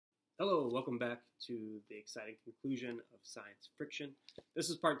Hello, welcome back to the exciting conclusion of science friction.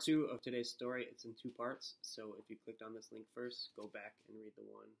 This is part 2 of today's story. It's in 2 parts, so if you clicked on this link first, go back and read the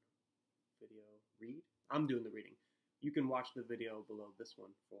one video. I'm doing the reading. You can watch the video below this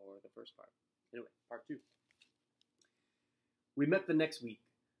one for the first part. Anyway, part 2. We met the next week.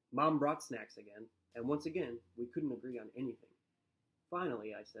 Mom brought snacks again, and once again, we couldn't agree on anything.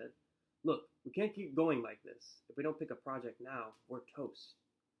 Finally, I said, "Look, we can't keep going like this. If we don't pick a project now, we're toast."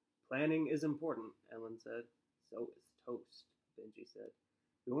 "Planning is important," Ellen said. "So is toast," Benji said.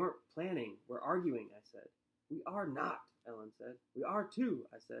 "We weren't planning, we're arguing," I said. "We are not," Ellen said. "We are too,"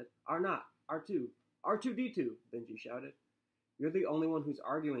 I said. "Are not, R2, R2D2, Benji shouted. "You're the only one who's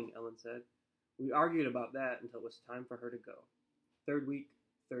arguing," Ellen said. We argued about that until it was time for her to go. 3rd week,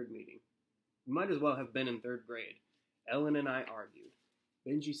 3rd meeting. We might as well have been in 3rd grade. Ellen and I argued.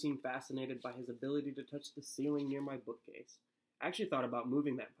 Benji seemed fascinated by his ability to touch the ceiling near my bookcase. I actually thought about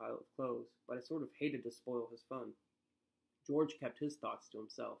moving that pile of clothes, but I sort of hated to spoil his fun. George kept his thoughts to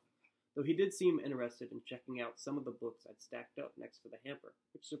himself, though he did seem interested in checking out some of the books I'd stacked up next to the hamper,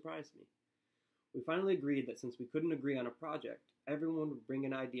 which surprised me. We finally agreed that since we couldn't agree on a project, everyone would bring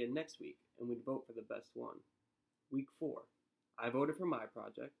an idea next week, and we'd vote for the best one. Week 4. I voted for my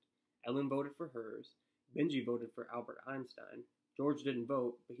project, Ellen voted for hers, Benji voted for Albert Einstein, George didn't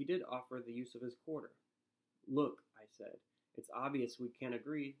vote, but he did offer the use of his quarter. "Look," I said. "It's obvious we can't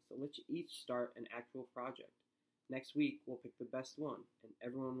agree, so let's each start an actual project. Next week, we'll pick the best one, and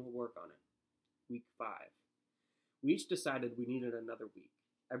everyone will work on it." Week 5. We each decided we needed another week.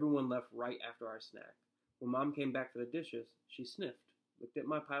 Everyone left right after our snack. When Mom came back for the dishes, she sniffed, looked at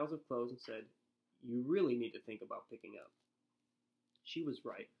my piles of clothes, and said, "You really need to think about picking up." She was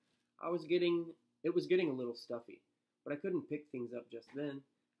right. It was getting a little stuffy, but I couldn't pick things up just then.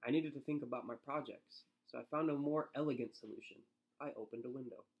 I needed to think about my projects. So I found a more elegant solution. I opened a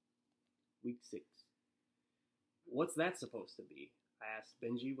window. Week 6. "What's that supposed to be?" I asked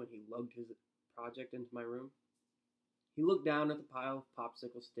Benji when he lugged his project into my room. He looked down at the pile of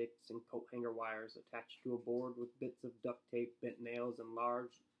popsicle sticks and coat hanger wires attached to a board with bits of duct tape, bent nails, and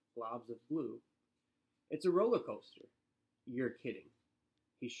large globs of glue. "It's a roller coaster." "You're kidding."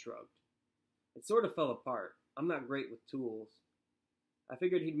 He shrugged. "It sort of fell apart. I'm not great with tools." I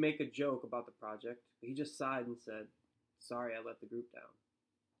figured he'd make a joke about the project, but he just sighed and said, "Sorry I let the group down."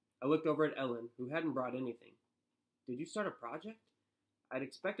 I looked over at Ellen, who hadn't brought anything. "Did you start a project?" I'd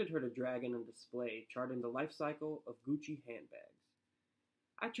expected her to drag in a display charting the life cycle of Gucci handbags.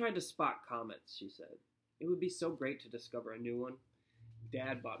 "I tried to spot comets," she said. "It would be so great to discover a new one.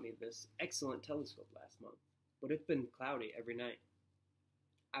 Dad bought me this excellent telescope last month, but it's been cloudy every night."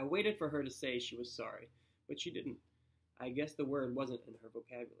 I waited for her to say she was sorry, but she didn't. I guess the word wasn't in her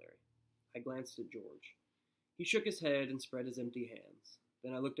vocabulary. I glanced at George. He shook his head and spread his empty hands.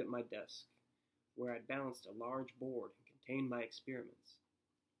 Then I looked at my desk, where I'd balanced a large board and contained my experiments.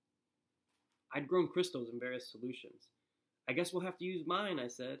 I'd grown crystals in various solutions. "I guess we'll have to use mine," I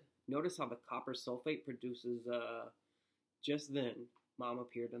said. "Notice how the copper sulfate produces, Just then, Mom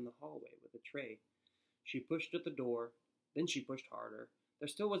appeared in the hallway with a tray. She pushed at the door, then she pushed harder. There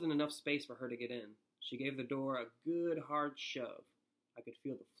still wasn't enough space for her to get in. She gave the door a good hard shove. I could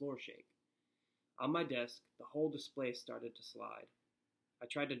feel the floor shake. On my desk, the whole display started to slide. I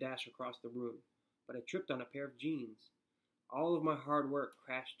tried to dash across the room, but I tripped on a pair of jeans. All of my hard work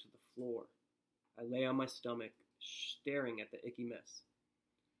crashed to the floor. I lay on my stomach, staring at the icky mess.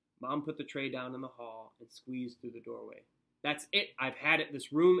 Mom put the tray down in the hall and squeezed through the doorway. "That's it! I've had it!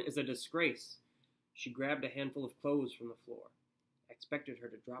 This room is a disgrace!" She grabbed a handful of clothes from the floor. I expected her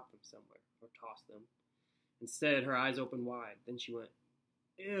to drop them somewhere, or toss them. Instead, her eyes opened wide. Then she went,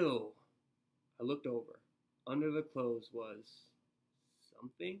 "Ew." I looked over. Under the clothes was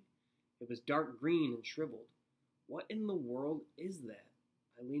something. It was dark green and shriveled. What in the world is that?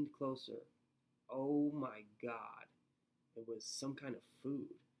 I leaned closer. Oh my God. It was some kind of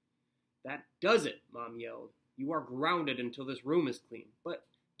food. "That does it," Mom yelled. "You are grounded until this room is clean." "But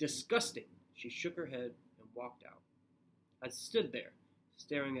disgusting." She shook her head and walked out. I stood there,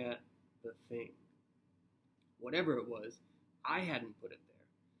 staring at the thing. Whatever it was, I hadn't put it there.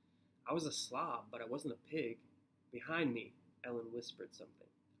 I was a slob, but I wasn't a pig. Behind me, Ellen whispered something.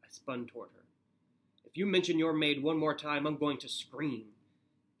 I spun toward her. "If you mention your maid one more time, I'm going to scream."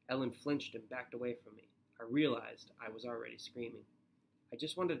 Ellen flinched and backed away from me. I realized I was already screaming. "I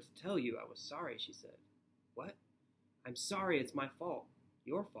just wanted to tell you I was sorry," she said. "What?" "I'm sorry, it's my fault.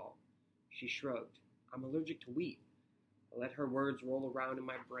 Your fault." She shrugged. "I'm allergic to wheat." I let her words roll around in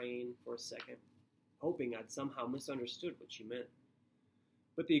my brain for a second, hoping I'd somehow misunderstood what she meant.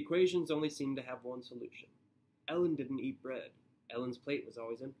 But the equations only seemed to have one solution. Ellen didn't eat bread. Ellen's plate was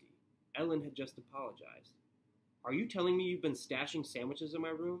always empty. Ellen had just apologized. Are you telling me you've been stashing sandwiches in my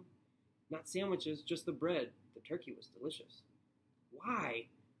room? Not sandwiches, just the bread. The turkey was delicious. Why?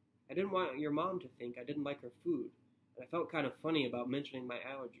 I didn't want your mom to think I didn't like her food, and I felt kind of funny about mentioning my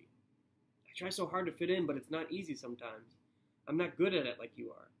allergy. I try so hard to fit in, but it's not easy sometimes. I'm not good at it like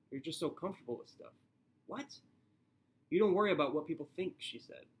you are. You're just so comfortable with stuff. What? You don't worry about what people think, she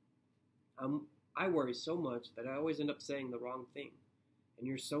said. I worry so much that I always end up saying the wrong thing. And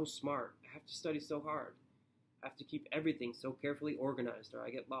you're so smart. I have to study so hard. I have to keep everything so carefully organized or I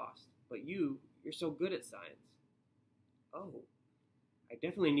get lost. But you're so good at science. Oh, I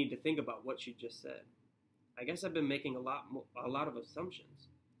definitely need to think about what she just said. I guess I've been making a lot of assumptions.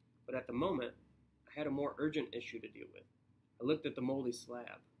 But at the moment, I had a more urgent issue to deal with. I looked at the moldy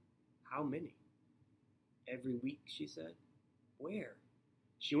slab. How many? Every week, she said. Where?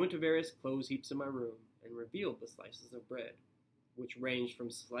 She went to various clothes heaps in my room and revealed the slices of bread, which ranged from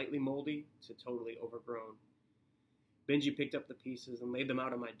slightly moldy to totally overgrown. Benji picked up the pieces and laid them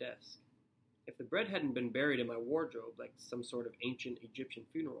out on my desk. If the bread hadn't been buried in my wardrobe like some sort of ancient Egyptian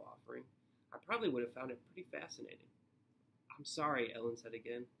funeral offering, I probably would have found it pretty fascinating. I'm sorry, Ellen said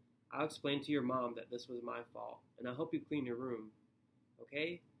again. I'll explain to your mom that this was my fault, and I'll help you clean your room.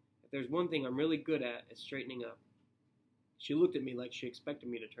 Okay? If there's one thing I'm really good at, it's straightening up. She looked at me like she expected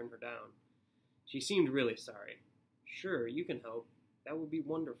me to turn her down. She seemed really sorry. Sure, you can help. That would be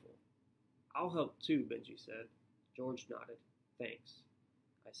wonderful. I'll help too, Benji said. George nodded. Thanks,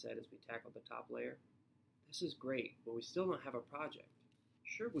 I said as we tackled the top layer. This is great, but we still don't have a project.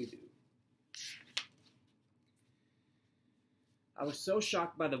 Sure we do. I was so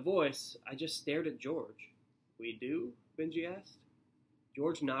shocked by the voice, I just stared at George. We do? Benji asked.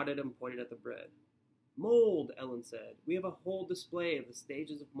 George nodded and pointed at the bread. Mold, Ellen said. We have a whole display of the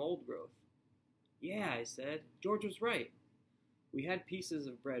stages of mold growth. Yeah, I said. George was right. We had pieces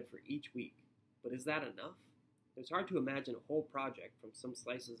of bread for each week. But is that enough? It was hard to imagine a whole project from some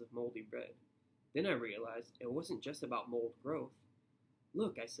slices of moldy bread. Then I realized it wasn't just about mold growth.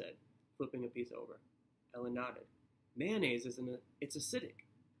 Look, I said, flipping a piece over. Ellen nodded. Mayonnaise it's acidic.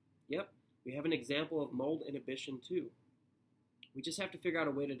 Yep, we have an example of mold inhibition too. We just have to figure out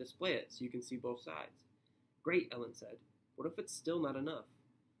a way to display it so you can see both sides. Great, Ellen said. What if it's still not enough?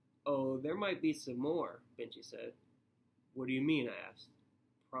 Oh, there might be some more, Benji said. What do you mean, I asked.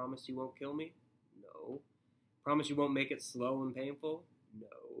 Promise you won't kill me? No. Promise you won't make it slow and painful?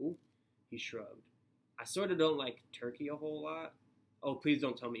 No. He shrugged. I sort of don't like turkey a whole lot. Oh, please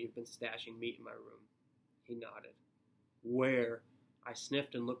don't tell me you've been stashing meat in my room. He nodded. Where? I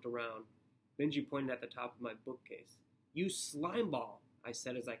sniffed and looked around. Benji pointed at the top of my bookcase. You slimeball, I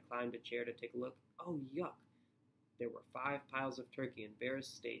said as I climbed a chair to take a look. Oh, yuck. There were 5 piles of turkey in various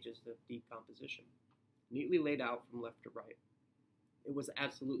stages of decomposition, neatly laid out from left to right. It was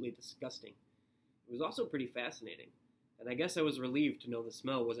absolutely disgusting. It was also pretty fascinating, and I guess I was relieved to know the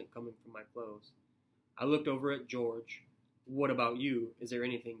smell wasn't coming from my clothes. I looked over at George. What about you? Is there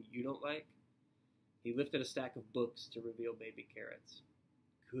anything you don't like? He lifted a stack of books to reveal baby carrots.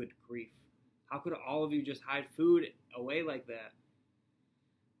 Good grief. How could all of you just hide food away like that?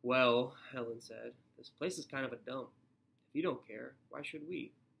 Well, Helen said, this place is kind of a dump. If you don't care, why should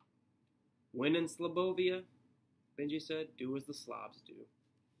we? When in Slobovia, Benji said, do as the Slavs do.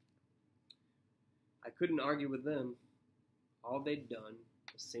 I couldn't argue with them. All they'd done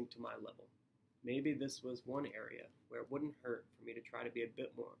was sink to my level. Maybe this was one area where it wouldn't hurt for me to try to be a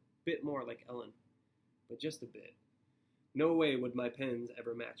bit more like Ellen, but just a bit. No way would my pens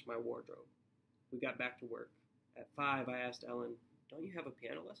ever match my wardrobe. We got back to work. At 5, I asked Ellen, don't you have a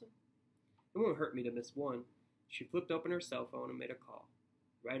piano lesson? It won't hurt me to miss one. She flipped open her cell phone and made a call.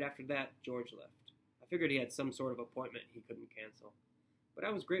 Right after that, George left. I figured he had some sort of appointment he couldn't cancel. But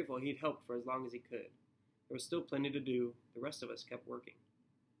I was grateful he'd helped for as long as he could. There was still plenty to do. The rest of us kept working.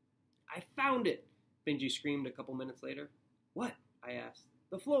 I found it! Benji screamed a couple minutes later. What? I asked.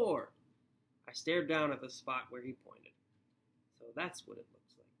 The floor! I stared down at the spot where he pointed. So that's what it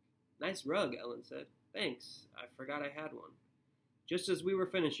looks like. Nice rug, Ellen said. Thanks. I forgot I had one. Just as we were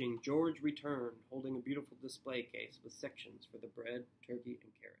finishing, George returned, holding a beautiful display case with sections for the bread, turkey,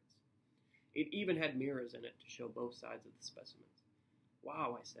 and carrots. It even had mirrors in it to show both sides of the specimens.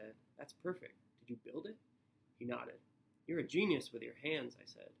 Wow, I said. That's perfect. Did you build it? He nodded. You're a genius with your hands, I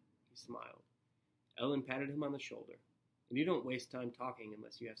said. He smiled. Ellen patted him on the shoulder. And you don't waste time talking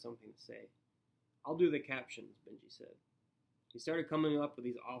unless you have something to say. I'll do the captions, Benji said. He started coming up with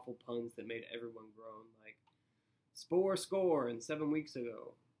these awful puns that made everyone groan, like Spore Score and 7 weeks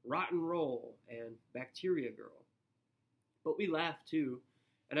ago, Rotten Roll, and Bacteria Girl. But we laughed too,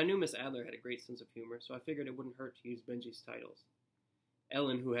 and I knew Miss Adler had a great sense of humor, so I figured it wouldn't hurt to use Benji's titles.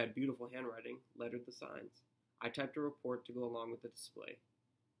 Ellen, who had beautiful handwriting, lettered the signs. I typed a report to go along with the display.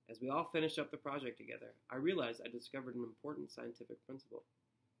 As we all finished up the project together, I realized I discovered an important scientific principle.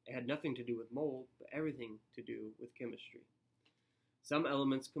 It had nothing to do with mold, but everything to do with chemistry. Some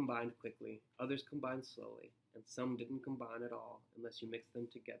elements combined quickly, others combined slowly, and some didn't combine at all unless you mixed them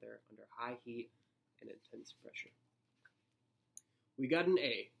together under high heat and intense pressure. We got an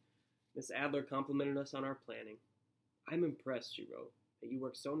A. Miss Adler complimented us on our planning. I'm impressed, she wrote, that you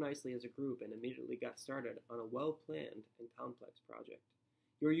worked so nicely as a group and immediately got started on a well-planned and complex project.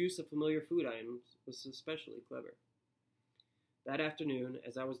 Your use of familiar food items was especially clever. That afternoon,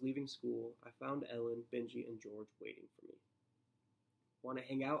 as I was leaving school, I found Ellen, Benji, and George waiting for me. Want to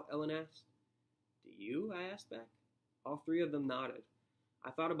hang out? Ellen asked. Do you? I asked back. All three of them nodded. I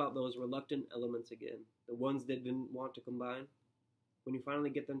thought about those reluctant elements again, the ones that didn't want to combine. When you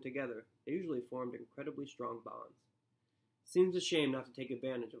finally get them together, they usually formed incredibly strong bonds. Seems a shame not to take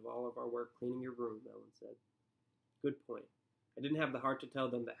advantage of all of our work cleaning your room, Ellen said. Good point. I didn't have the heart to tell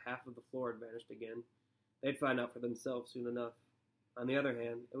them that half of the floor had vanished again. They'd find out for themselves soon enough. On the other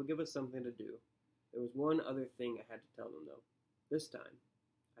hand, it would give us something to do. There was one other thing I had to tell them, though. This time,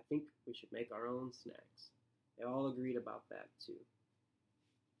 I think we should make our own snacks. They all agreed about that, too.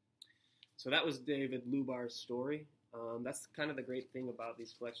 So that was David Lubar's story. That's kind of the great thing about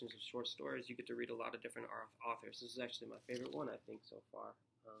these collections of short stories. You get to read a lot of different authors. This is actually my favorite one, I think, so far.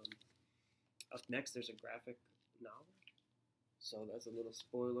 Up next, there's a graphic novel. So that's a little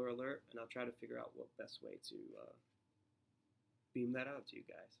spoiler alert, and I'll try to figure out what best way to beam that out to you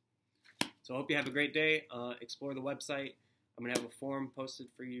guys. So I hope you have a great day. Explore the website. I'm going to have a form posted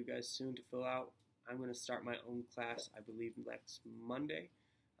for you guys soon to fill out. I'm going to start my own class, I believe, next Monday.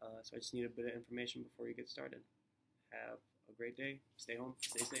 So I just need a bit of information before you get started. Have a great day. Stay home.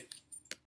 Stay safe.